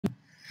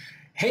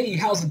Hey,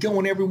 how's it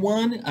going,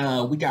 everyone?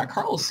 We got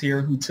Carlos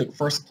here who took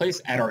first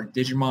place at our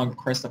Digimon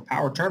Crest of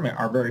Power tournament,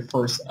 our very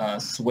first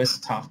Swiss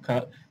Top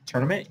Cut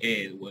tournament.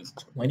 It was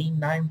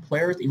 29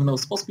 players, even though it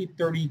was supposed to be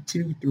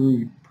 32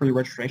 through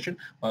pre-registration.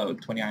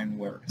 29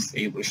 were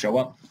able to show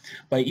up.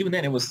 But even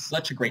then, it was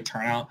such a great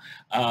turnout.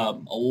 A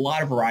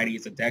lot of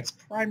varieties of decks,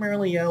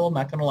 primarily yellow, I'm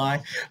not going to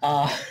lie.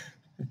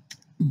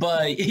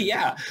 But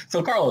yeah,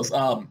 so Carlos,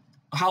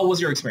 how was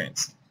your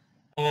experience?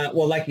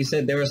 Well, like you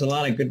said, there was a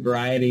lot of good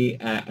variety.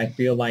 I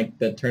feel like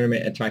the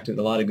tournament attracted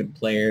a lot of good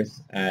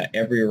players.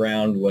 Every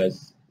round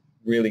was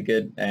really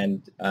good,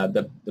 and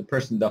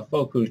the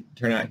folk who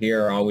turn out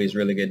here are always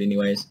really good,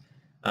 anyways.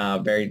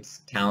 Very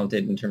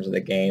talented in terms of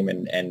the game,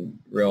 and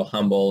real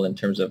humble in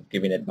terms of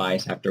giving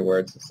advice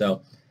afterwards.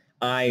 So,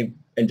 I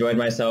enjoyed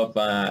myself.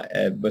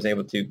 Was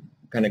able to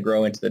kind of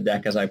grow into the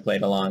deck as I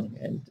played along,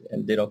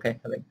 and did okay,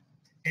 I think.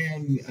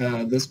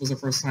 And this was the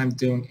first time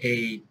doing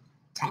a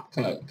top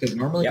cut because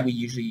normally Yep. we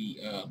usually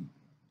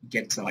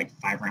get to like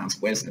 5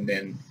 rounds West and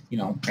then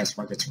best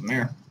records from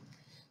there.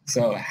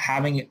 So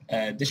having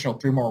additional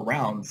 3 more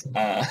rounds,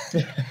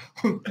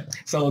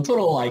 so a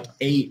total of like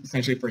 8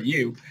 essentially for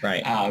you,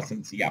 Right.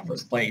 Since you got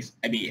first place.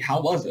 I mean, how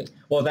was it?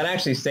 Well, that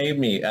actually saved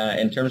me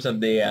in terms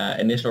of the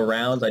initial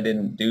rounds. I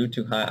didn't do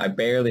too high. I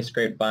barely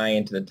scraped by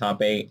into the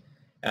top 8.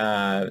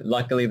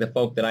 Luckily, the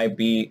folk that I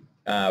beat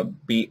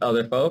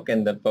other folk,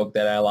 and the folk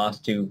that I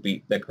lost to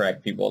beat the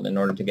correct people in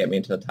order to get me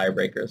into the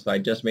tiebreaker. So I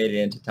just made it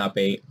into top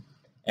 8,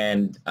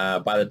 and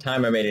by the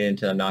time I made it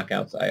into the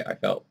knockouts, I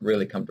felt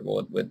really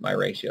comfortable with my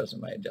ratios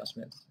and my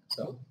adjustments.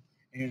 So,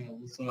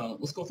 and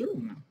let's go through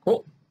them now.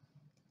 cool.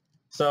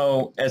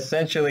 So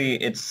essentially,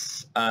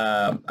 it's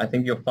I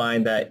think you'll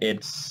find that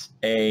it's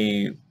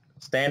a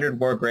standard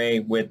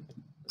WarGrey with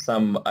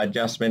some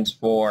adjustments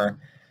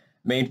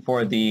made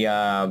for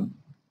the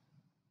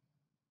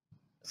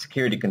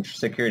security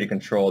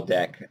control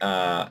deck.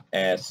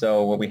 And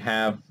so what we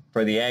have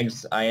for the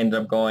eggs, I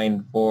ended up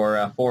going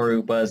for 4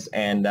 Upas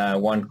and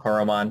 1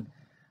 Koromon.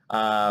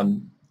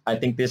 I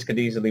think this could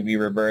easily be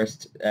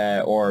reversed,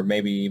 or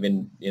maybe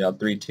even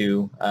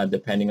 3-2,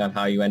 depending on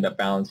how you end up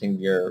balancing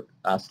your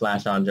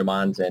slash on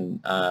Dramons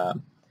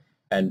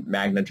and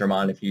Magna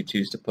Dramon if you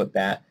choose to put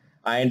that.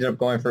 I ended up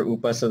going for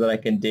Upa so that I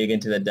can dig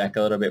into the deck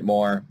a little bit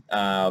more.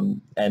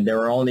 And there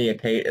were only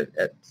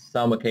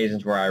some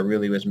occasions where I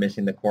really was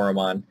missing the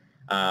Koromon.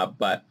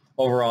 But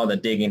overall, the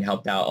digging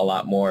helped out a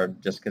lot more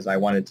just because I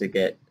wanted to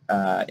get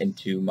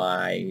into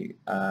my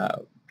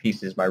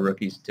pieces, my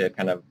rookies, to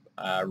kind of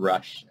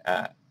rush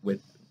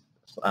with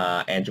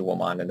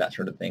Angelwomon and that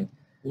sort of thing.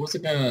 What was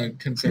the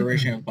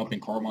consideration of bumping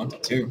Koromon to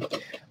 2?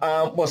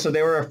 Well, so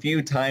there were a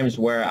few times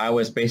where I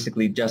was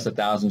basically just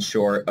 1,000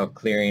 short of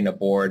clearing a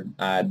board.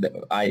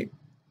 I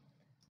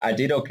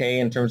did okay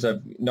in terms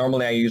of,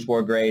 normally I use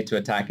WarGrey to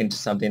attack into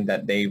something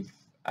that they've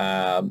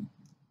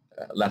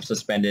left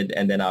suspended,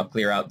 and then I'll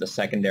clear out the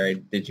secondary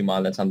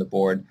Digimon that's on the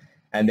board.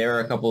 And there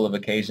were a couple of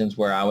occasions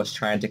where I was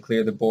trying to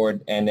clear the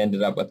board and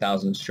ended up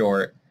 1,000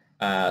 short.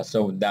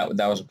 So that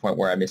was a point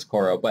where I missed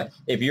Koro. But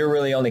if you're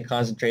really only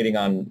concentrating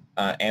on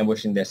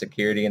ambushing their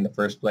security in the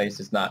first place,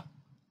 it's not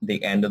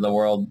the end of the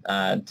world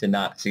to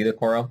not see the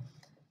Koro.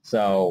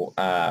 So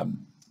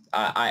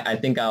I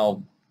think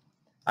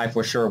I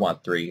for sure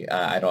want 3.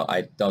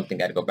 I don't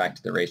think I'd go back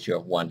to the ratio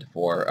of 1 to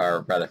 4,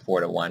 or rather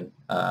 4 to 1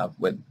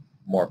 with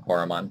more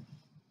Koromon.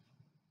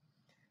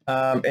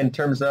 In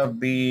terms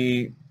of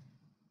the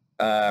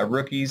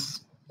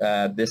rookies,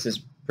 this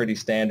is pretty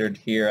standard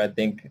here, I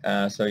think.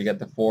 So you got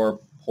the 4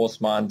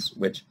 Pulsemons,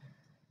 which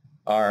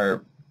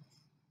are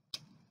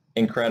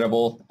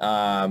incredible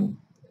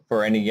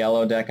for any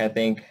yellow deck, I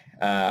think.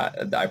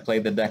 I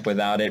played the deck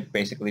without it,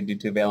 basically due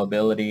to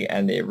availability,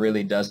 and it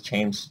really does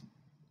change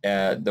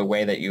the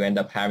way that you end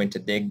up having to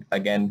dig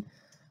again.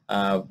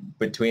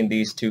 Between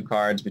these 2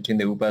 cards, between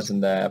the Upas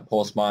and the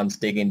Pulsemons,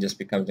 digging just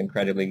becomes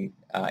incredibly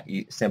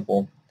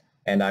simple.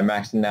 And I'm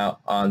maxing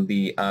out on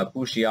the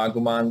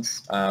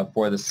Bushiagumons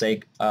for the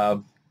sake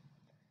of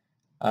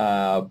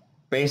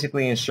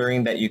basically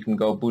ensuring that you can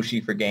go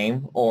Bushi for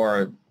game,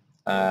 or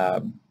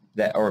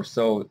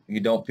so you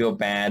don't feel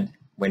bad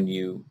when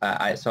you.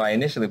 So I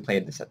initially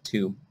played this at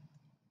 2.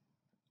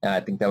 I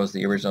think that was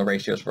the original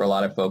ratios for a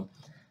lot of folk,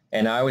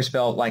 and I always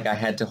felt like I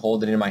had to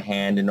hold it in my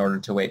hand in order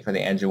to wait for the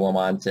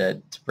Angelwomon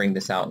to bring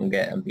this out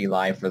and be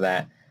live for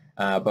that.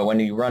 But when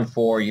you run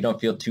 4, you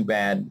don't feel too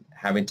bad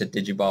having to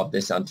digivolve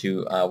this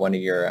onto one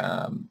of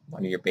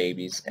your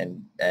babies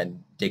and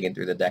digging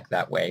through the deck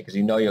that way, because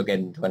you'll get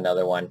into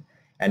another one.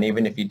 And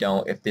even if you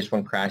don't, if this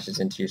one crashes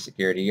into your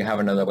security, you have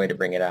another way to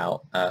bring it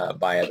out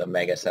via the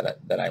mega set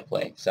that I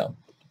play. So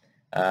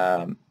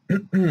for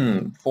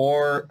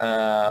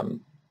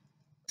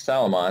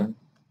Salamon,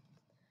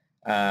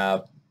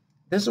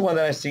 this is one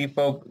that I see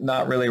folk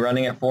not really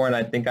running it for, and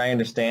I think I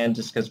understand,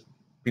 just because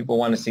people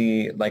want to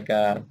see like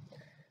the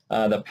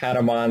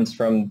Patamons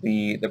from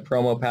the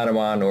promo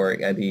Patamon, or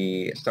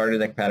the starter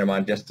deck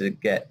Patamon, just to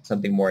get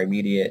something more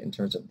immediate in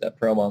terms of the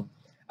promo.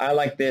 I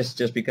like this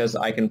just because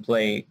I can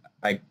feel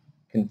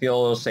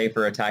a little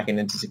safer attacking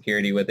into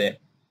security with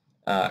it.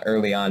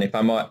 early on. If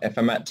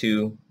I'm at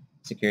 2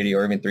 security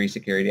or even 3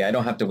 security, I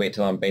don't have to wait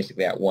till I'm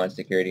basically at 1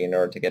 security in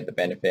order to get the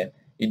benefit.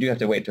 You do have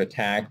to wait to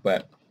attack,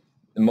 but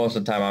most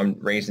of the time I'm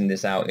raising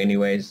this out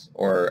anyways,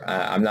 or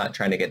I'm not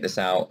trying to get this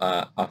out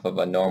off of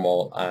a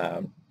normal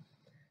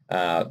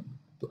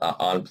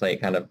on play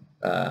kind of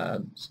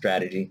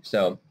strategy.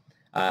 So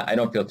I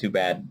don't feel too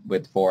bad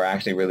with 4. I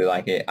actually really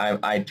like it.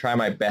 I try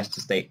my best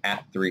to stay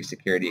at 3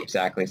 security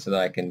exactly so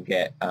that I can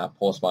get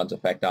Pulse Bond's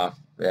effect off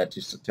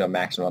to a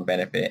maximum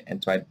benefit,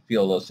 and so I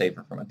feel a little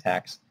safer from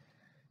attacks.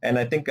 And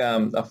I think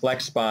a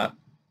flex spot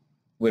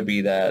would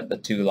be the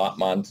 2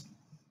 Lotmons.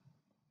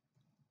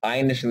 I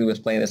initially was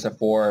playing this at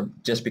 4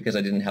 just because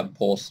I didn't have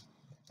Pulse,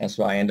 and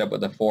so I end up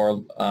with a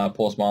 4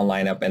 Pulse Bond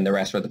lineup, and the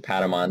rest were the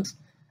Patamons.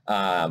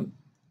 But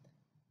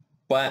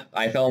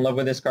I fell in love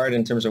with this card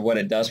in terms of what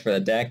it does for the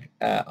deck.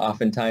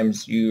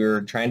 Oftentimes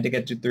you're trying to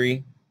get to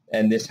 3,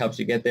 and this helps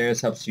you get there.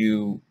 This helps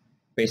you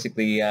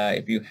basically,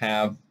 if you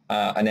have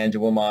an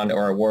Digimon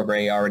or a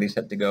WarGrey already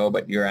set to go,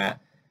 but you're at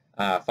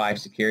 5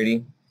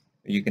 security,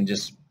 you can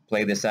just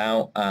play this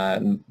out.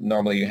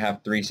 Normally you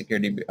have 3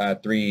 security,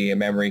 3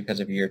 memory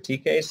because of your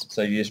TKs,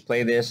 so you just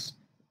play this,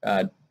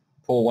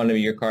 pull one of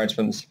your cards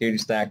from the security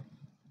stack,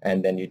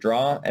 and then you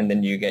draw, and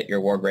then you get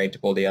your WarGrey to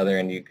pull the other,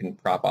 and you can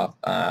prop off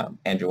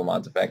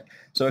Angelomon's effect.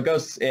 So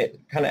it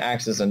kind of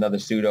acts as another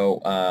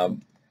pseudo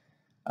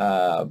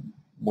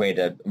way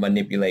to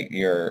manipulate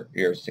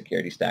your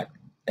security stack.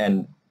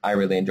 And I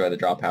really enjoy the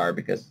draw power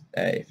because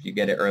if you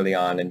get it early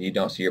on and you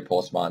don't see your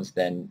Pulse Bonds,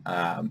 then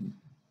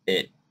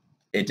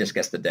it just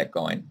gets the deck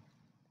going.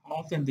 How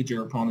often did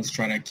your opponents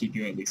try to keep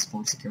you at least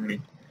 4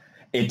 security?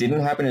 It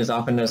didn't happen as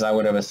often as I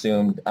would have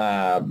assumed.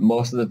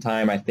 Most of the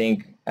time, I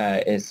think,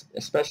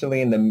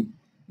 especially in the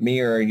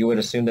mirror, you would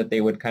assume that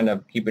they would kind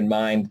of keep in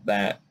mind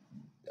that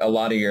a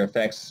lot of your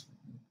effects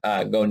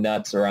go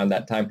nuts around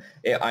that time.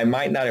 I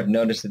might not have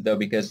noticed it, though,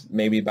 because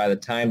maybe by the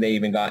time they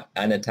even got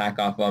an attack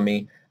off on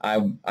me,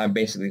 I'm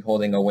basically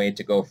holding a way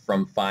to go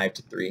from 5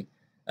 to 3.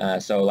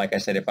 So like I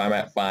said, if I'm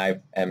at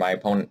 5 and my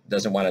opponent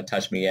doesn't want to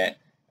touch me yet,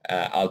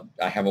 I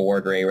have a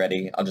WarGrey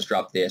ready. I'll just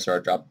drop this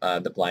or drop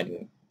the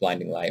blinding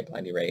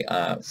ray.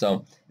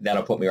 So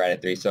that'll put me right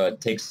at 3. So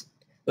it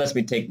lets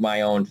me take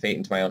my own fate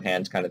into my own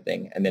hands kind of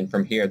thing. And then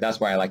from here, that's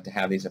why I like to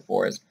have these at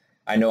 4s.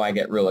 I know I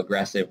get real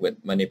aggressive with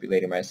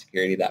manipulating my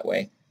security that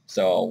way.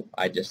 So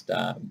I just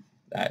I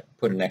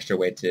put an extra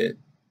way to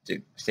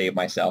save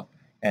myself.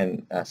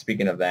 And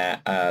speaking of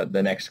that,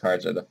 the next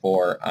cards are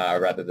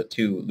the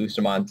 2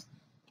 Lucimons.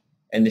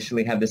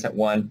 Initially had this at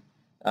 1,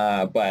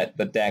 but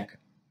the deck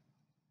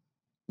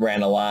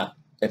ran a lot.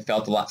 It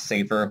felt a lot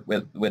safer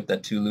with the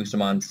 2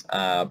 Lucimons,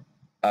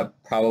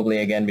 probably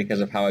again because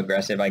of how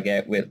aggressive I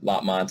get with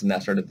Lotmons and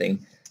that sort of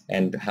thing,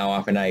 and how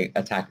often I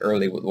attack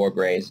early with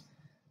WarGreys.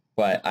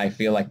 But I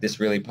feel like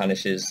this really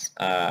punishes,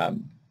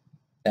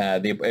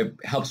 it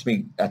helps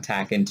me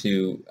attack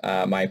into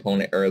my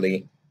opponent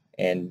early,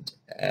 and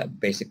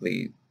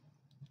basically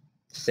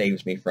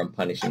saves me from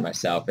punishing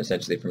myself,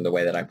 essentially, from the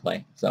way that I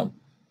play. So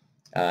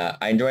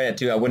I enjoy it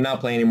too. I would not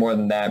play any more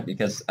than that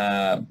because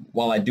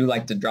while I do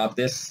like to drop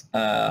this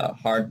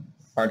hard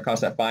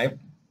cost at 5,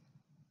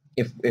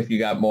 if you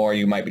got more,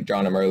 you might be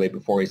drawing him early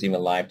before he's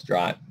even live to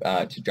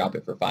drop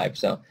it for 5.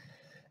 So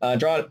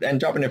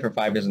dropping it for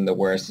 5 isn't the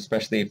worst,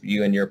 especially if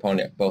you and your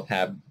opponent both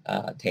have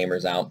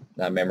tamers out,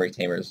 memory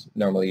tamers.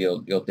 Normally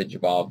you'll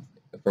digivolve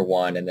for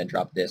 1 and then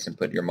drop this and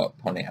put your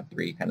opponent at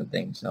 3 kind of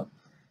thing. So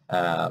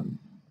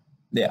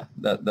yeah,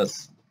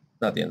 that's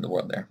not the end of the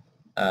world there.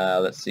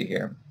 Let's see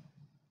here.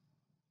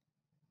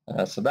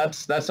 So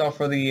that's all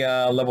for the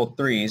level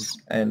 3s,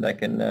 and I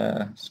can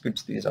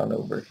scooch these on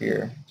over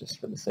here just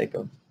for the sake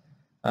of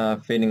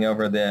fitting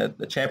over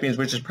the champions,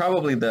 which is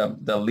probably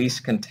the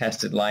least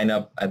contested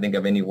lineup, I think,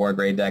 of any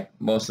WarGrey deck.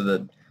 Most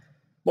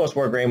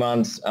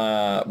WarGreymons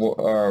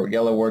or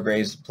yellow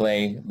WarGreys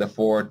play the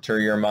 4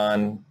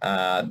 Turiermon,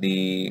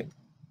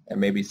 and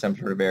maybe some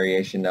sort of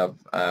variation of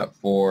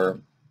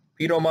 4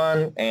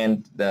 Pidomon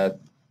and the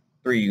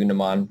 3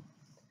 Unimon.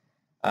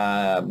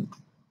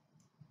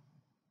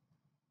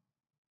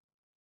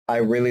 I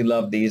really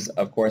love these,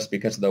 of course,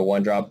 because of the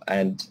 1-drop,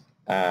 and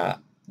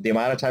the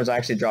amount of times I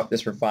actually drop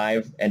this for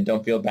 5 and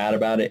don't feel bad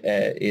about it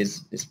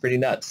is pretty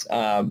nuts.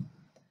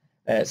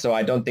 So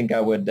I don't think I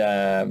would,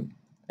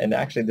 and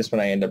actually this one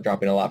I end up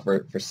dropping a lot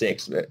for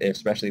 6,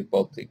 especially if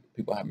both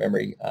people have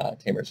memory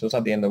tamers. So it's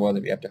not the end of the world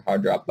if you have to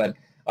hard drop, but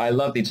I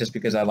love these just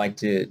because I like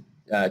to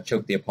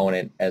choke the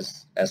opponent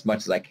as much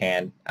as I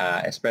can,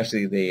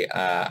 especially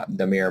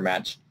the mirror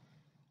match.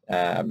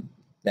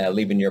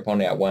 Leaving your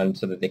opponent at 1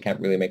 so that they can't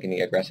really make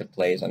any aggressive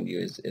plays on you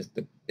is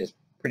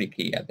pretty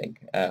key, I think.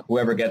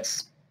 Whoever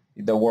gets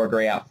the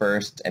WarGrey out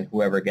first and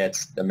whoever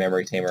gets the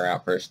memory tamer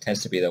out first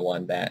tends to be the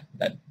one that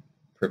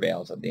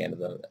prevails at the end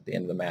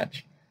of the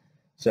match.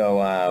 So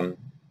I'll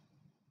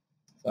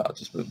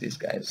just move these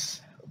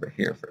guys over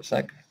here for a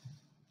sec.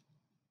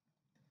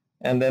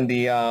 And then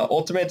the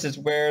ultimates is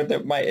where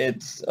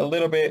it's a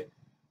little bit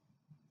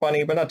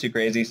funny, but not too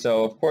crazy.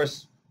 So of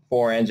course,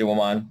 4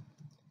 Angelomon's.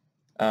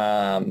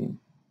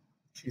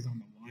 She's on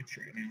the watch.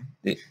 watch right now.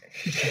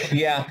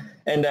 Yeah,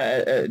 and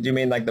do you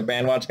mean like the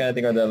band watch kind of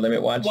thing or the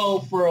limit watch? Well,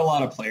 for a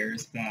lot of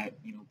players that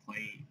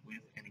play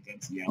with and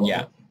against yellow,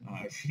 yeah,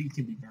 she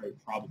can be very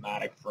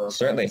problematic for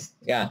certainly. opponents.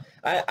 Yeah,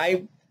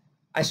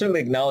 I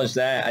certainly acknowledge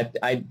that.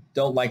 I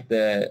don't like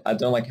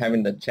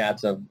having the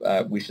chats of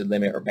we should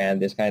limit or ban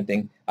this kind of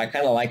thing. I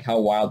kind of like how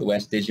Wild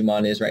West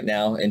Digimon is right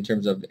now in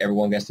terms of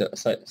everyone gets to,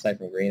 aside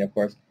from Green, of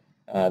course.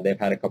 They've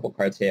had a couple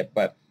cards hit,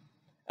 but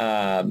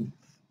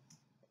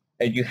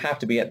you have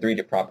to be at 3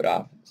 to prop it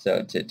off,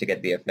 so to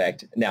get the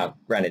effect. Now,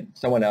 granted,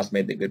 someone else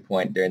made the good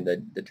point during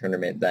the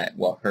tournament that,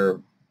 well,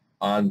 her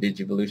on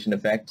Digivolution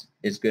effect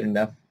is good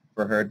enough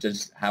for her to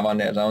just have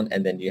on its own,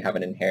 and then you have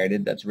an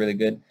inherited that's really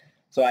good.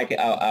 So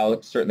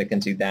I'll certainly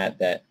concede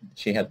that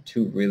she had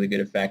 2 really good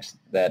effects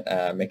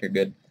that make her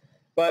good.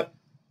 But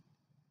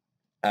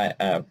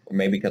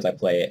maybe because I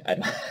play it, I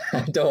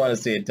don't want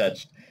to see it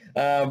touched.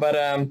 But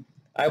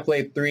I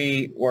played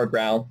 3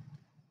 WarGreymon.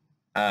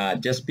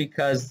 Just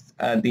because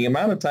the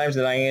amount of times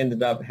that I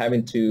ended up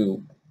having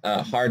to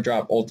hard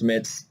drop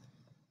ultimates,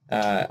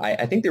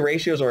 I think the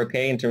ratios are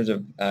okay in terms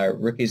of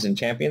rookies and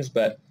champions,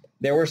 but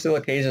there were still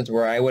occasions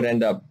where I would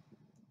end up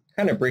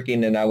kind of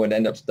bricking and I would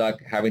end up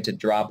stuck having to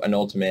drop an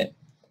ultimate.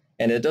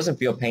 And it doesn't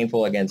feel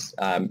painful against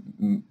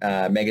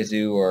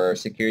Megazoo or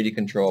Security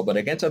Control, but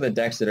against other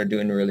decks that are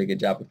doing a really good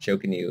job of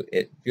choking you,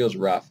 it feels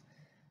rough.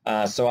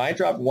 So I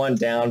dropped 1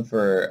 down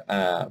for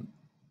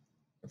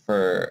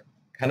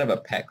kind of a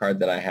pet card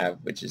that I have,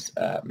 which is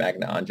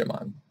Magna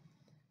Angemon.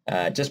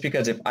 Just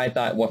because if I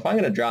thought, well, if I'm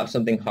going to drop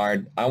something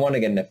hard, I want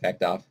to get an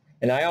effect off.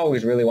 And I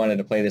always really wanted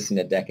to play this in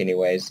a deck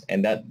anyways,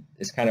 and that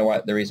is kind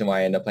of the reason why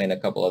I ended up playing a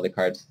couple other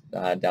cards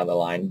down the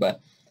line. But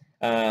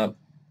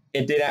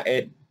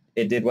it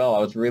did well. I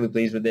was really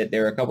pleased with it.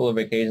 There were a couple of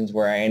occasions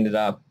where I ended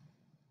up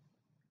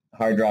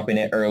hard dropping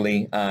it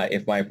early.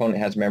 If my opponent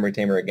has Memory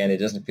Tamer, again, it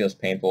doesn't feel as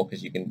painful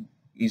because you can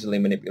easily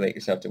manipulate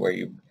yourself to where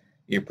you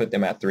put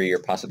them at 3 or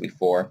possibly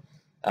 4.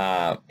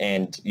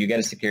 And you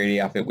get a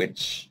security off it,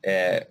 which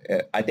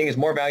I think is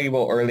more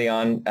valuable early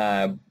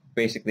on,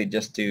 basically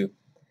just to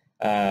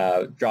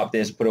drop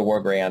this, put a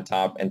WarGrey on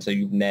top, and so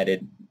you've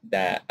netted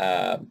that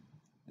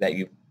that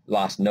you've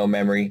lost no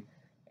memory.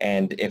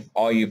 And if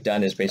all you've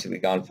done is basically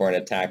gone for an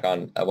attack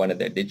on one of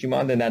their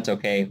Digimon, then that's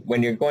okay.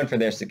 When you're going for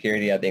their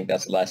security, I think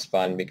that's less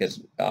fun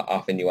because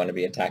often you want to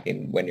be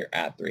attacking when you're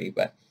at 3.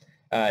 But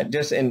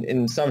just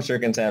in some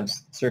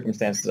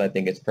circumstances, I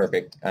think it's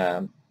perfect.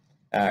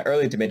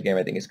 Early to mid game,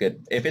 I think is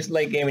good. If it's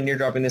late game and you're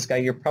dropping this guy,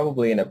 you're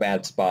probably in a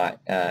bad spot,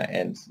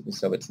 and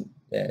so it's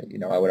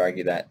I would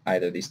argue that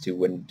either of these 2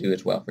 wouldn't do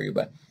as well for you.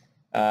 But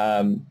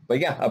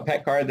yeah, a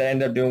pet card that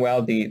ended up doing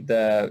well.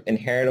 The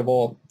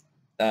inheritable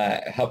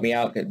helped me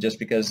out just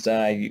because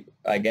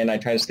again I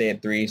try to stay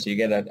at 3, so you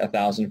get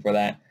 1,000 for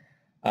that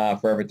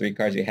for every 3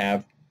 cards you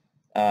have,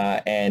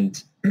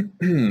 and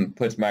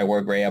puts my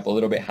WarGrey up a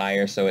little bit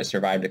higher, so it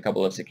survived a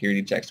couple of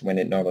security checks when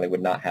it normally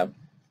would not have.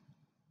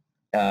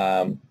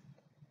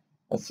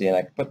 Let's see, and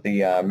I can put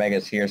the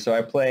megas here. So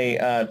I play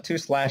 2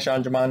 Slash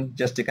Angemon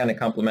just to kind of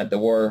complement the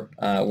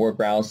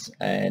WarGreymon,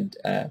 and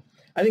I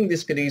think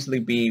this could easily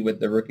be with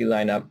the rookie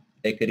lineup.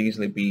 It could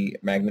easily be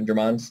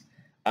Magnadramons.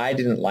 I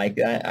didn't like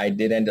that. I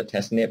did end up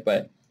testing it,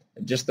 but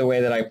just the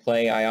way that I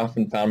play, I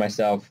often found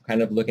myself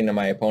kind of looking at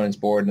my opponent's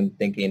board and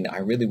thinking, I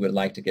really would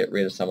like to get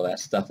rid of some of that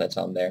stuff that's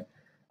on there.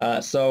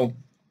 So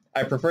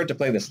I prefer to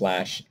play the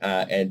Slash,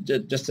 and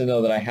just to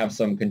know that I have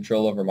some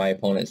control over my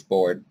opponent's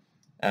board.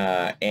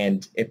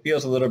 And it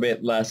feels a little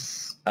bit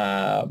less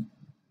fun,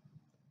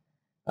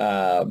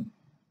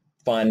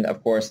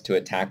 of course, to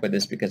attack with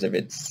this because of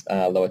its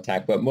low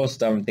attack. But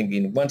most I'm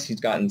thinking once he's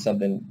gotten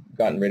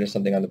rid of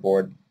something on the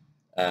board,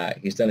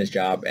 he's done his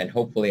job, and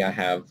hopefully I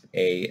have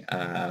a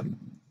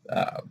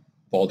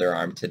Boulder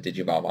Arm to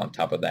Digivolve on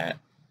top of that,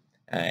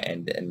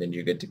 and then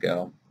you're good to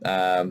go.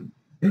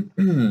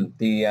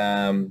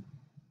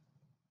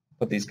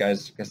 Put these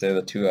guys because they're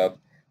the 2 of.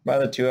 My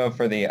other 2 of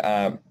for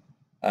the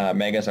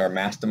Megas are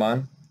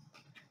Mastamon,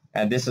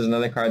 and this is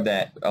another card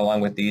that,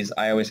 along with these,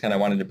 I always kind of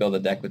wanted to build a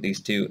deck with these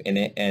 2 in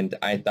it, and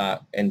I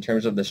thought in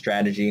terms of the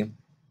strategy, in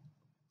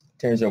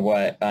terms of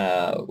what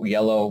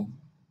yellow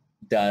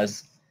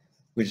does,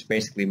 which is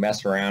basically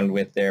mess around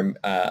with their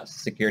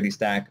security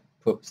stack,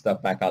 put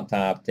stuff back on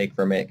top, take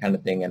from it kind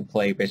of thing, and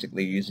play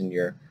basically using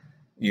your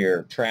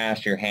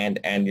trash, your hand,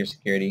 and your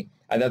security.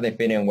 I thought they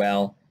fit in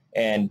well,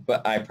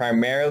 but I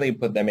primarily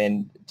put them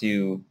in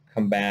to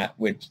combat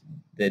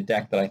the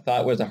deck that I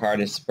thought was the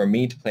hardest for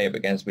me to play up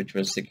against, which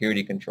was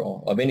security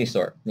control of any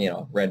sort,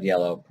 red,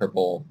 yellow,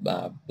 purple,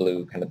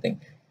 blue kind of thing.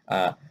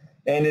 And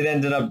it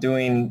ended up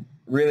doing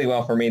really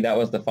well for me. That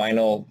was the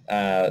final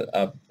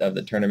of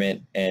the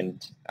tournament,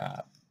 and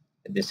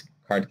this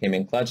card came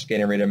in clutch,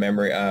 getting rid of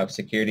memory of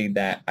security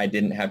that I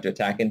didn't have to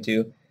attack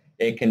into.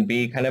 It can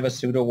be kind of a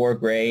pseudo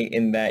WarGrey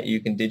in that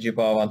you can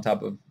Digivolve on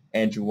top of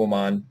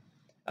Angemon,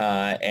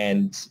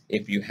 and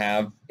if you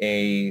have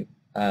a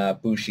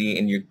Bushi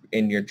in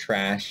your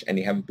trash and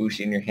you have a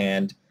Bushi in your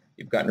hand,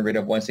 you've gotten rid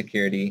of 1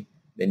 security,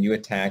 then you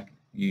attack,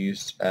 you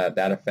use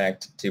that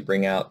effect to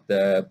bring out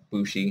the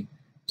Bushi,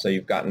 So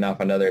you've gotten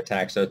off another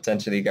attack. So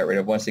essentially you got rid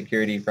of one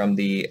security from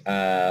the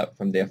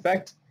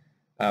effect,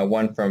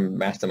 one from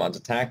Mastamon's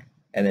attack,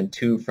 and then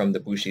 2 from the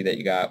Bushi that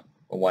you got,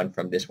 1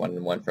 from this one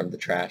and 1 from the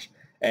trash.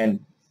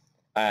 And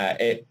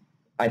I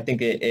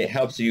think it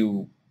helps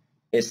you.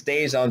 It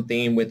stays on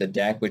theme with the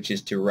deck, which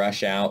is to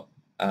rush out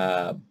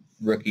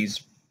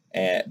rookies,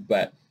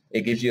 but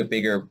it gives you a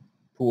bigger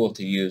pool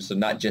to use. So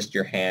not just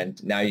your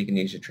hand. Now you can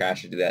use your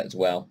trash to do that as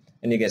well,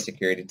 and you get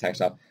security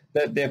attacks off.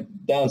 The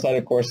downside,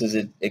 of course, is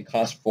it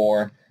costs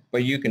 4,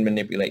 but you can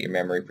manipulate your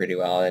memory pretty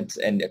well,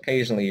 and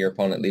occasionally your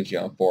opponent leaves you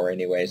on 4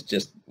 anyways.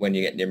 Just when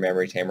you get your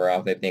memory tamer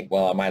off, they think,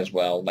 well, I might as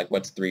well, like,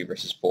 what's 3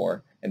 versus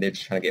 4? And they're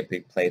just trying to get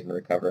big plays and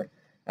recover.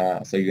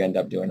 So you end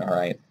up doing all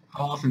right.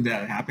 How often did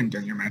that happen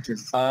during your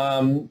matches?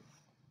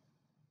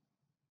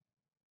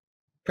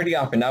 Pretty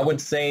often. I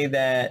would say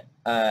that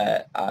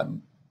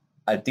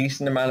a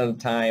decent amount of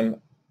the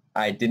time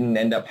I didn't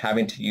end up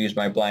having to use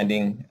my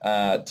blinding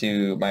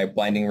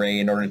ray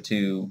in order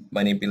to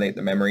manipulate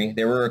the memory.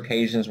 There were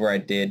occasions where I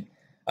did.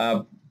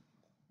 The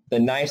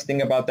nice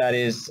thing about that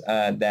is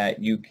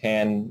that you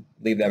can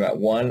leave them at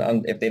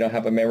 1 if they don't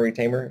have a memory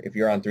tamer, if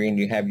you're on 3 and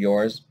you have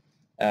yours.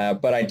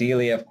 But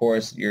ideally, of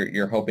course,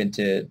 you're hoping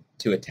to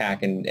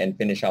attack and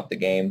finish off the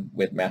game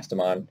with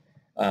Mastamon.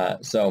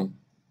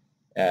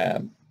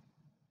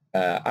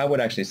 I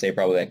would actually say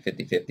probably like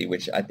 50-50,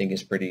 which I think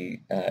is pretty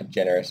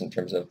generous in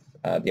terms of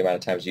the amount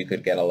of times you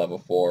could get a level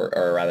 4,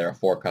 or rather a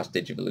 4-cost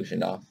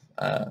Digivolution off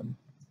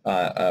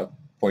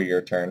for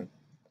your turn.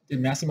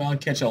 Did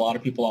Mastamon catch a lot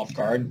of people off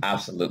guard?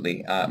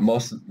 Absolutely.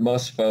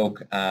 Most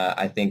folk,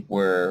 I think,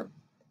 were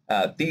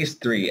these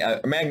 3.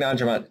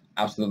 Magnangemon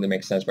absolutely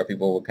makes sense, where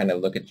people will kind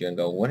of look at you and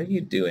go, what are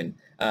you doing?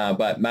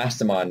 But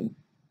Mastamon,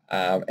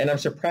 and I'm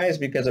surprised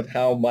because of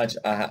how much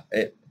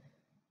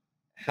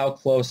how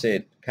close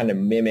it kind of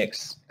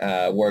mimics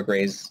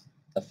WarGrey's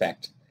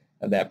effect,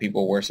 that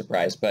people were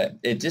surprised. But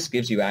it just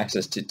gives you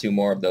access to 2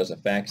 more of those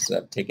effects,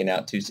 taking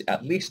out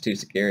at least 2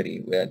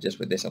 security just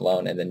with this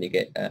alone, and then you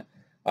get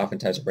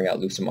oftentimes to bring out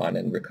Lucemon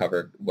and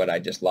recover what I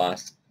just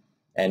lost.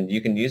 And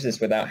you can use this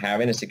without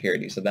having a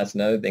security. So that's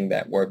another thing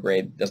that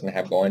WarGrey doesn't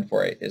have going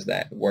for it, is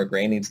that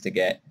WarGrey needs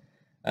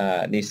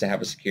to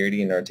have a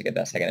security in order to get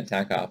that second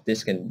attack off.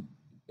 This can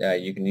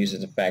you can use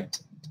this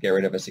effect to get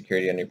rid of a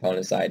security on your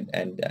opponent's side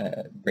and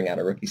bring out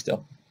a rookie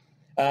still.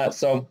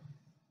 Often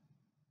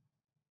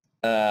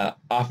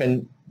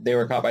they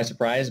were caught by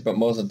surprise, but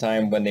most of the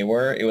time when they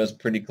were, it was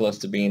pretty close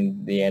to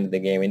being the end of the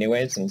game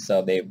anyways. And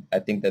so I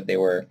think that they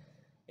were,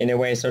 in a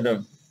way, sort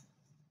of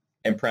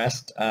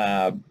impressed,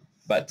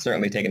 but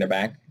certainly taken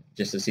aback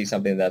just to see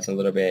something that's a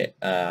little bit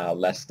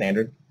less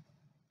standard.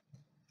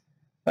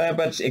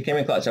 But it came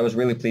in clutch. I was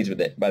really pleased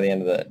with it by the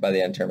end of the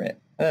tournament.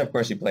 And of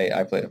course, I played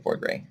a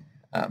WarGrey,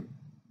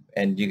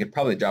 and you could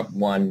probably drop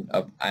 1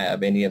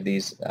 of any of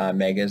these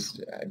megas,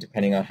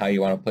 depending on how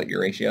you want to put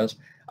your ratios.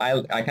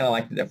 I kind of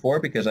liked it at 4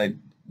 because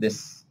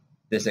this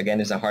again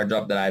is a hard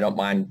drop that I don't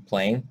mind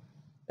playing,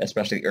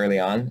 especially early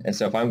on. And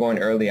so if I'm going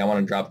early, I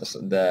want to drop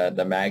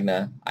the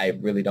Magna. I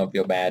really don't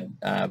feel bad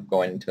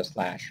going into a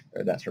Slash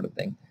or that sort of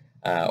thing,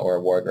 or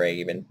a WarGrey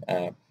even.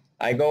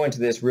 I go into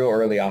this real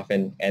early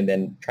often and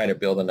then try to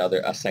build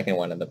a second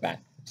one in the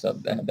back. So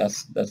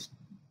that's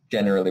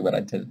generally what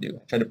I tend to do.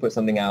 I try to put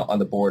something out on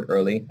the board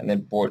early and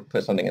then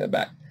put something in the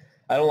back.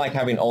 I don't like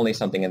having only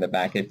something in the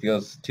back. It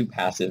feels too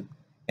passive,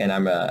 and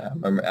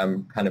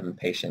I'm kind of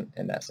impatient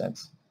in that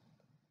sense.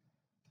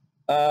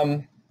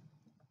 Let's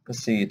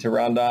see, to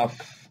round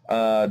off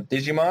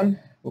Digimon,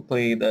 we'll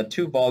play the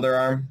 2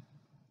 Balderarm.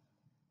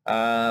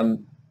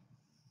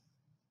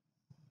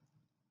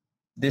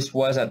 This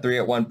was at 3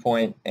 at one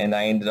point, and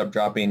I ended up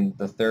dropping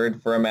the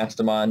 3rd for a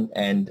Mastamon,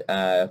 and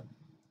I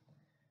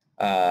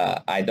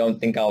don't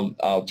think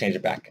I'll change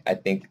it back. I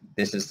think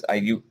this is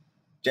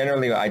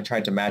generally I try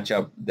to match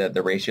up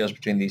the ratios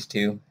between these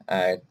 2,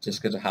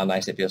 just because of how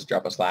nice it feels to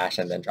drop a Slash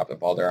and then drop a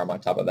Balderarm on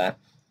top of that,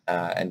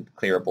 and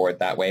clear a board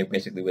that way,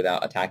 basically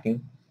without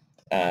attacking.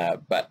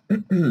 But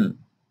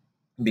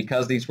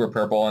because these were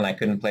purple and I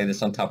couldn't play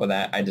this on top of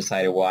that, I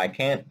decided, well, I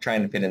can't try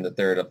and fit in the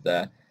 3rd of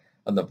the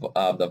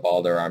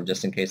Balderarm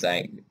just in case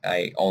I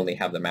only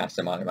have the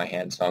Mastamon in my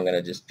hand. So I'm going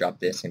to just drop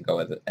this and go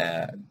with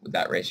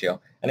that ratio.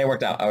 And it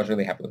worked out. I was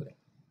really happy with it.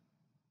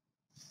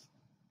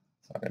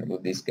 So I'm going to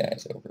move these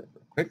guys over real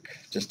quick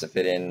just to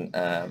fit in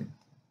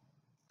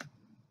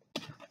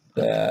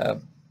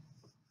the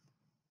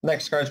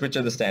next cards, which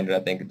are the standard, I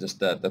think, just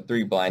the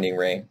 3 Blinding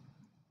Ray.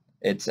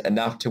 It's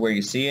enough to where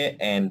you see it,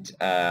 and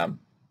I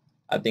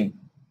think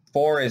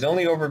 4 is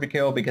only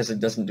overkill because it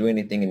doesn't do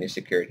anything in your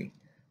security.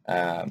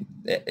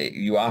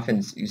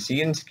 You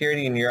see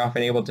insecurity, and you're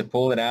often able to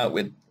pull it out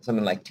with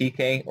something like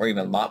TK or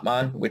even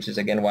Lotmon, which is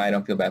again why I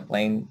don't feel bad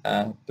playing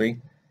 3.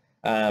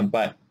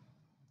 But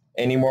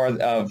any more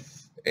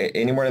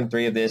than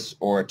 3 of this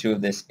or 2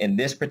 of this in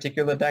this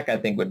particular deck, I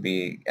think would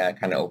be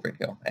kind of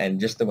overkill. And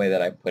just the way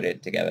that I put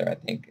it together, I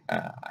think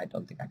I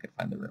don't think I could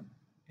find the room.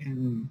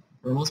 And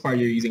for the most part,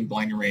 you're using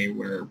Blind Array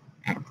where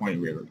at a point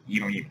where you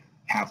don't even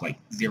have like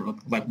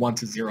 1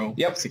 to 0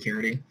 Yep.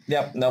 security.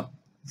 Yep. Nope.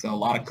 So a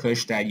lot of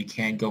push that you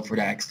can't go for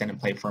that extended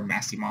play for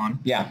Massimon.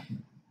 Yeah,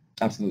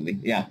 absolutely.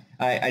 Yeah,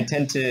 I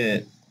tend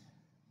to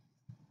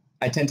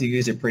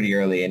use it pretty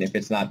early, and if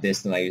it's not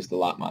this, then I use the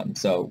Lotmon.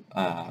 So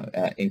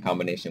in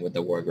combination with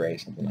the WarGrey,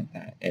 something like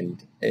that.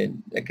 And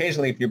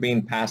occasionally, if you're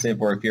being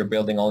passive or if you're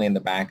building only in the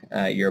back,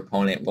 your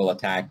opponent will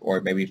attack. Or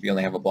maybe if you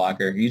only have a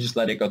blocker, you just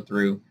let it go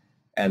through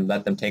and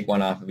let them take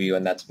one off of you,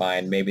 and that's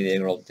fine. Maybe they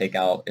will take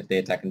out, if they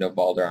attack into a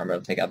Balder armor,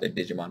 it'll take out their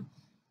Digimon.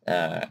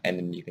 And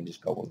then you can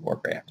just go with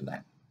WarGrey after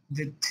that.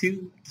 Did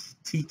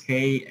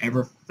 2TK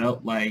ever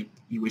felt like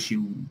you wish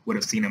you would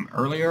have seen him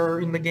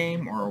earlier in the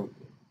game, or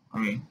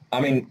I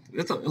mean,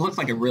 it looks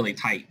like a really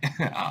tight.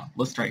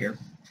 Let's try here.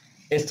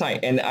 It's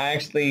tight, and I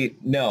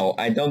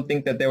don't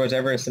think that there was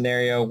ever a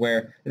scenario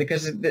where,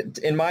 because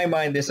in my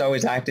mind, this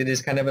always acted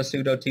as kind of a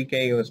pseudo TK.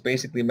 It was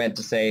basically meant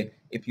to say,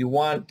 if you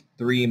want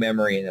 3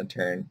 memory in a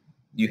turn,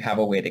 you have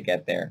a way to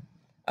get there,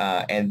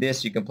 and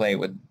this you can play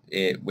with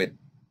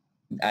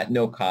at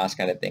no cost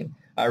kind of thing.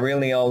 I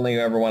really only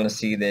ever want to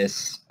see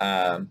this,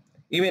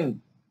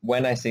 even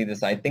when I see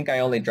this, I think I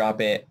only drop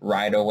it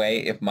right away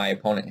if my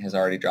opponent has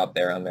already dropped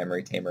their own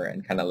memory tamer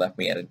and kind of left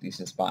me at a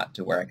decent spot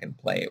to where I can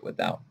play it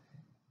without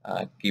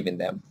giving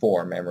them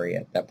 4 memory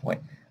at that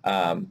point.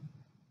 And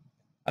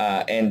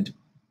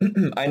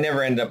I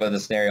never ended up with a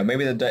scenario.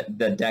 Maybe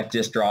the deck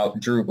just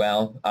drew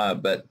well,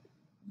 but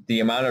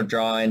the amount of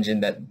draw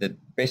engine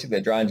basically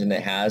the draw engine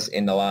it has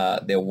in the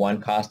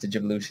 1-cost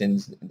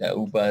Digivolutions, the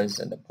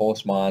Ubas and the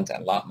Postmons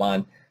and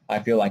Lotmon, I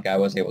feel like I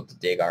was able to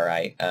dig all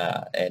right,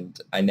 and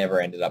I never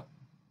ended up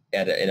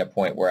at a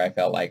point where I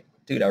felt like,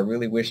 dude, I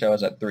really wish I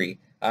was at 3.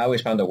 I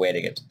always found a way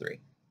to get to 3.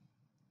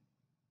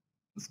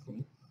 That's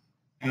cool.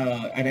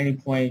 At any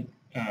point,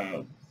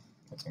 I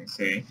was going to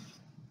say,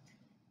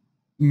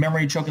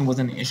 memory choking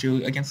wasn't an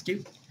issue against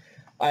you?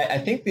 I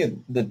think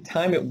the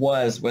time it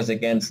was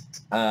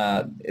against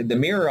the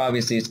mirror.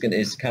 Obviously,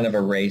 is kind of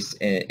a race,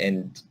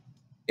 and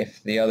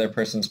if the other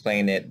person's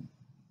playing it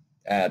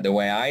the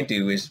way I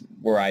do is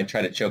where I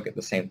try to choke at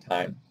the same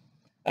time.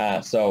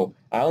 So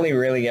I only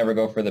really ever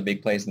go for the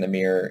big plays in the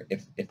mirror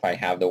if I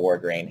have the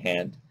WarGrey in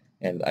hand,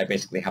 and I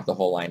basically have the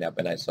whole lineup,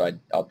 and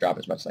I'll drop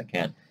as much as I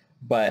can.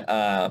 But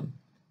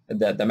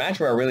the match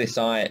where I really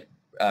saw it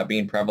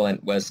being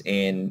prevalent was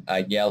in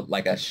a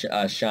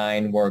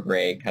Shine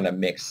WarGrey kind of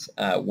mix,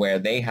 where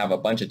they have a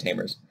bunch of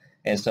tamers,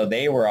 and so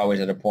they were always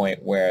at a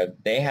point where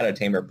they had a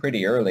tamer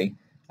pretty early,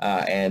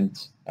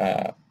 and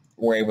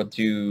were able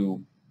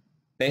to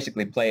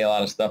basically play a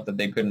lot of stuff that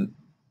they couldn't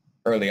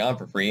early on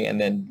for free, and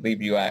then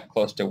leave you at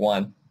close to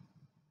 1.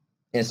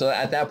 And so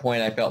at that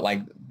point, I felt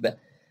like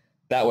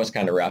that was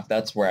kind of rough.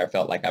 That's where I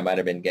felt like I might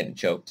have been getting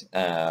choked.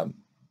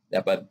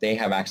 But they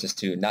have access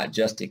to not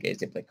just TKs,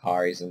 they play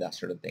Karis and that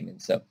sort of thing.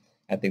 And so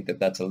I think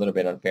that's a little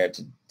bit unfair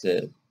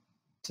to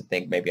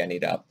think maybe I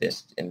need to up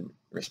this in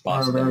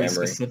response to the memory.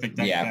 Specific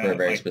deck, for a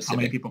very specific. How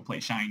many people play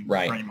Shine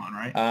WarGreymon,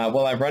 right?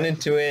 Well, I've run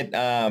into it.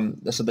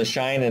 So the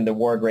Shine and the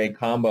WarGrey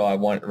combo, I've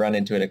run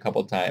into it a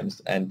couple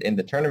times. And in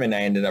the tournament,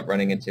 I ended up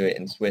running into it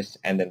in Swiss,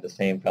 and then the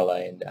same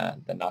fella in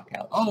the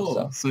knockouts.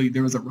 Oh, so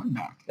there was a run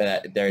back.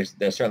 There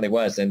certainly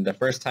was. And the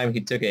first time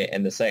he took it,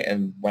 and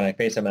when I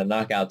faced him in the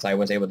knockouts, I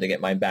was able to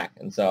get mine back.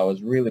 And so I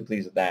was really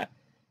pleased with that.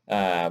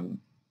 I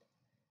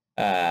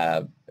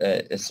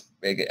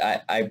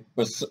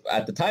was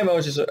at the time I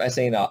was just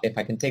saying if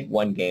I can take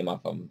 1 game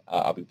off him,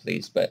 I'll be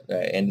pleased. But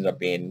it ended up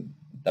being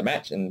the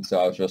match, and so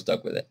I was real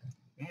stuck with it.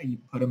 Yeah, you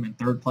put him in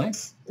 3rd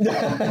place.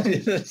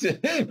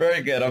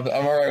 Very good. I'm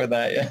all right with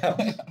that.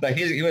 Yeah, but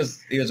he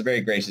was a very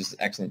gracious,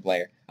 excellent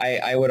player.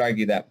 I would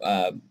argue that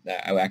I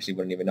actually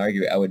wouldn't even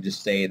argue it. I would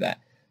just say that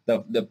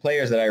the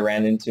players that I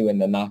ran into in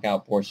the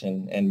knockout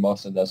portion and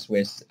most of the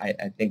Swiss,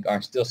 I think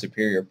are still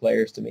superior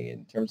players to me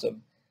in terms of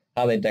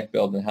how they deck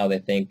build and how they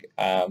think.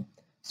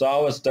 So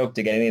I was stoked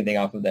to get anything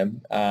off of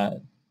them.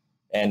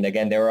 And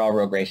again, they were all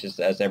real gracious,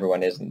 as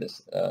everyone is in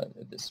this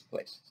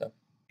place. So.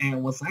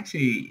 And what's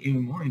actually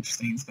even more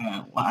interesting is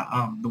that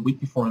the week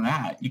before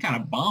that, you kind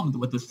of bombed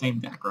with the same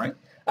deck, right?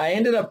 I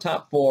ended up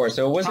top 4,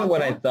 so it wasn't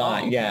what I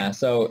thought. Oh, okay. Yeah,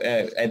 so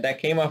that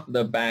came off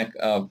the back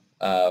of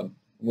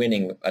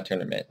winning a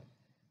tournament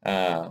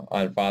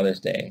on Father's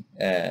Day.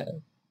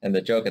 And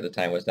the joke at the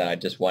time was that I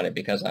just won it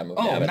because I'm a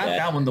not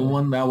that one. The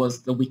one that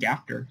was the week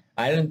after.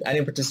 I didn't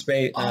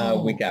participate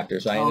week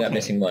after, so I ended up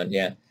missing 1.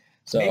 Yeah.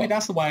 So maybe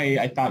that's why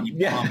I thought you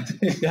bombed.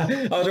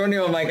 Yeah. I was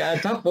wondering. I'm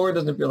like, top 4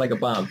 doesn't feel like a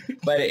bomb,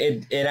 but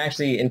it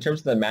actually, in terms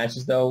of the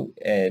matches though,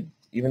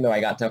 even though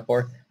I got top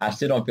 4, I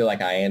still don't feel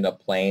like I end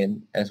up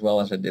playing as well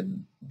as I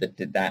did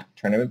that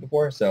tournament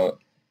before. So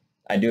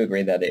I do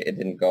agree that it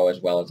didn't go as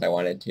well as I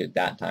wanted to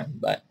that time,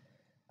 but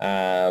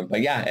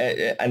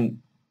yeah, and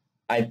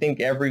I think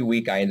every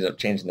week I ended up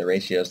changing the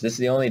ratios. This is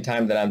the only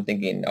time that I'm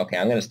thinking, okay,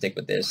 I'm going to stick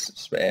with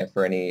this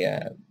for any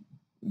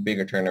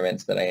bigger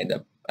tournaments that I end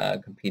up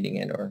competing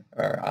in or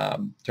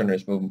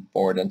tournaments moving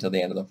forward until the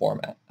end of the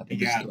format. I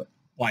think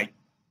like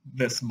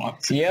this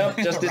month. Yep,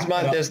 just this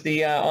month. There's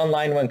the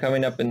online one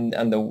coming up on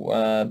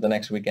the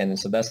next weekend, and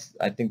so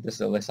I think this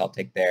is a list I'll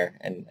take there,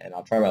 and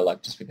I'll try my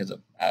luck just because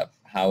of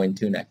how in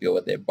tune I feel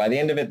with it. By the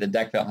end of it, the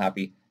deck felt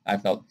happy. I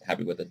felt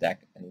happy with the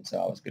deck, and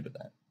so I was good with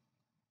that.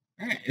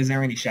 All right. Is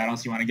there any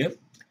shout-outs you want to give?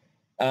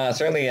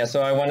 Certainly, yeah.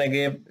 So I want to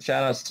give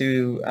shout-outs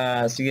to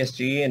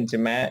CSG and to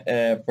Matt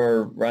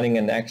for running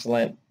an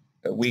excellent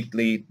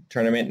weekly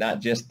tournament,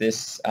 not just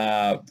this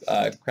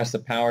Crest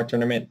of Power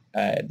tournament.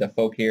 The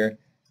folk here,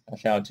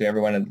 shout out to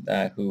everyone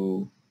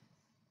who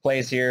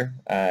plays here,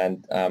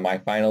 and my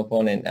final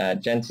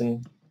opponent,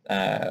 Jensen,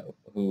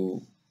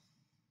 who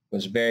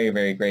was very,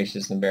 very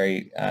gracious and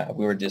very,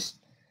 we were just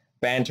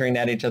bantering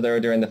at each other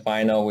during the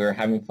final. We were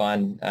having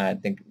fun. I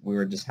think we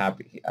were just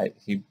happy.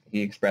 He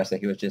expressed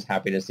that he was just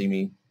happy to see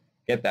me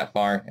get that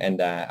far,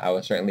 and I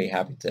was certainly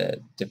happy to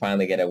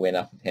finally get a win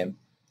off of him.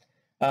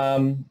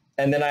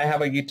 And then I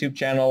have a YouTube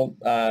channel,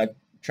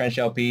 Trench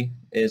LP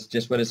is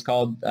just what it's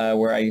called,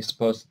 where I used to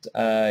post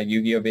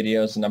Yu-Gi-Oh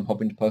videos, and I'm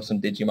hoping to post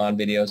some Digimon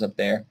videos up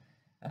there.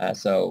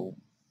 So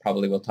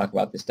probably we'll talk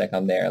about this deck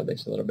on there at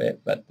least a little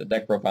bit, but the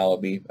deck profile will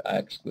be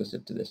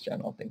exclusive to this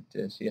channel, I think, to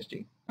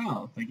CSG.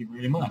 Oh, thank you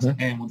very much.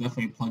 And we'll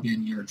definitely plug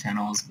in your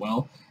channel as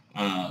well.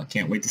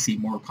 Can't wait to see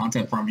more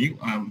content from you.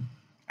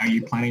 Are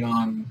you planning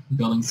on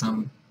building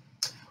some...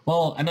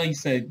 Well, I know you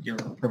said you're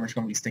pretty much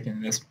going to be sticking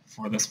to this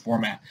for this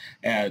format.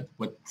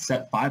 With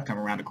set 5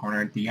 coming around the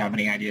corner, do you have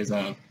any ideas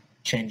of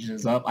changing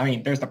this up? I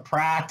mean, there's the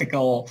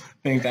practical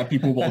things that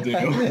people will do.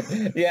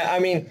 Yeah, I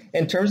mean,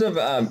 in terms of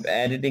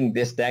editing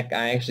this deck,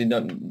 I actually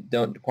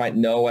don't quite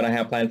know what I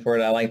have planned for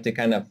it. I like to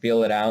kind of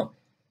feel it out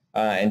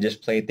and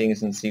just play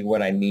things and see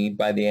what I need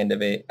by the end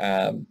of it.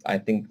 I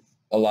think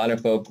a lot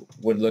of folk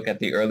would look at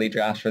the early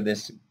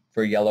drafts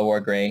for Yellow or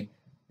Gray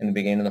in the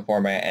beginning of the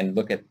format and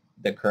look at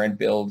the current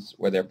builds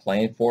where they're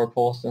playing 4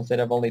 pulse instead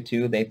of only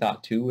 2. They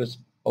thought 2 was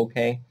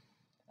okay.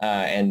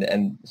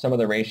 And some of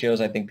the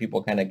ratios, I think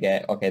people kind of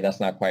get, okay, that's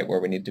not quite where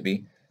we need to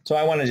be. So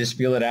I want to just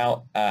feel it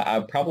out.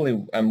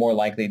 I'm more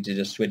likely to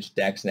just switch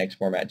decks next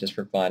format just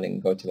for fun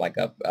and go to like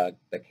the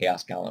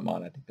Chaos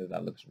Gallimon. I think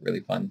that looks really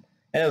fun.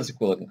 And it was a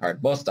cool looking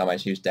card. Most of the time I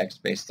choose decks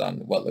based on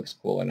what looks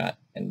cool or not.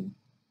 And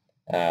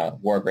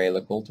WarGrey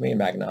looked cool to me, and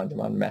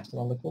Magnanimon and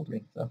Mastodon looked cool to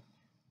me. So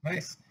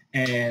nice.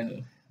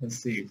 And let's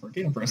see, for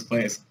getting first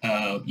place,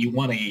 you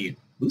won a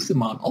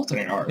Lucimon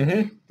alternate art.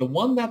 The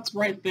one that's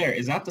right there,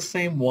 is that the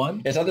same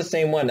one? It's not the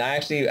same one.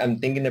 I'm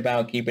thinking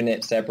about keeping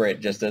it separate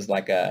just as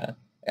like a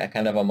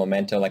kind of a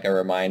memento, like a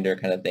reminder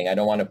kind of thing. I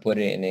don't want to put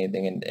it in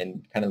anything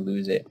and kind of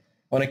lose it.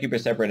 I want to keep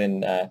it separate,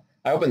 and I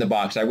opened the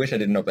box. I wish I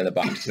didn't open the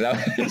box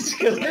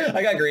because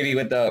I got greedy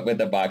with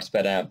the box.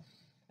 But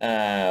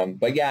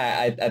yeah,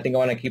 I think I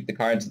want to keep the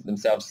cards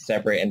themselves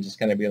separate and just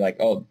kind of be like,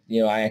 oh,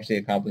 I actually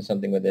accomplished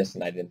something with this,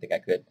 and I didn't think I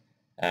could.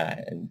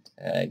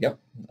 Yep,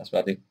 that's what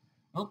I'll do.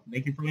 Well,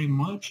 thank you very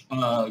much.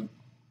 Yeah,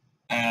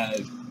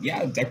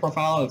 deck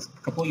profile is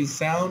completely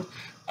sound.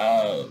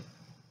 I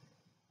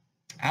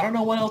don't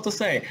know what else to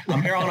say.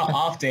 I'm here on an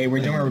off day.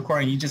 We're doing a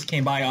recording. You just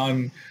came by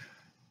on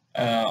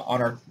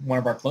one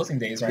of our closing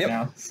days right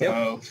now.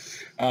 So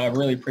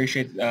really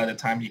appreciate the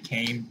time you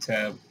came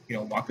to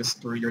walk us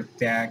through your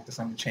deck,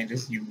 some of the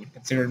changes you would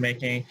consider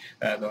making,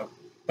 the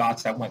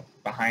thoughts that went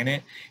behind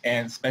it,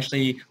 and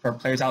especially for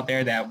players out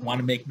there that want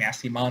to make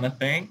Massimon a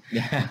thing.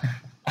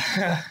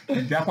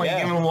 Definitely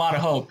give them a lot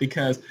of hope,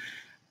 because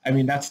I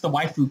mean that's the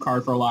waifu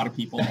card for a lot of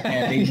people,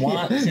 and they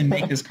want to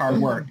make this card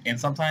work. And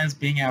sometimes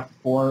being at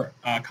 4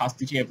 cost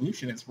DJ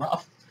evolution is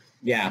rough.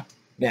 Yeah.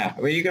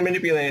 Well, you can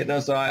manipulate it though,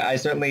 so I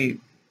certainly,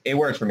 it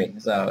works for me.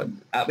 So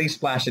at least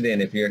splash it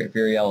in if you're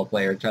a yellow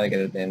player. Try to get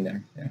it in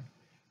there. Yeah.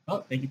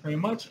 Well, thank you very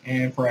much,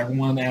 and for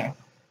everyone that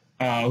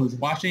who's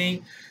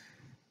watching,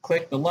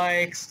 click the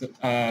likes,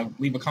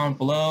 leave a comment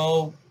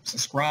below,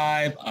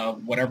 subscribe,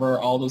 whatever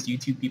all those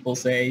YouTube people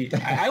say.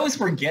 I always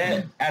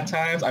forget at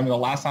times. I mean, the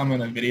last time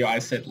in a video I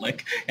said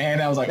lick, and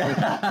I was like,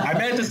 I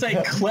meant to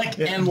say click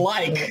and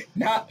like,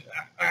 not,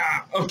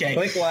 okay.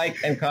 Click like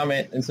and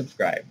comment and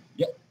subscribe.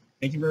 Yep.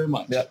 Thank you very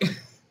much. Yep.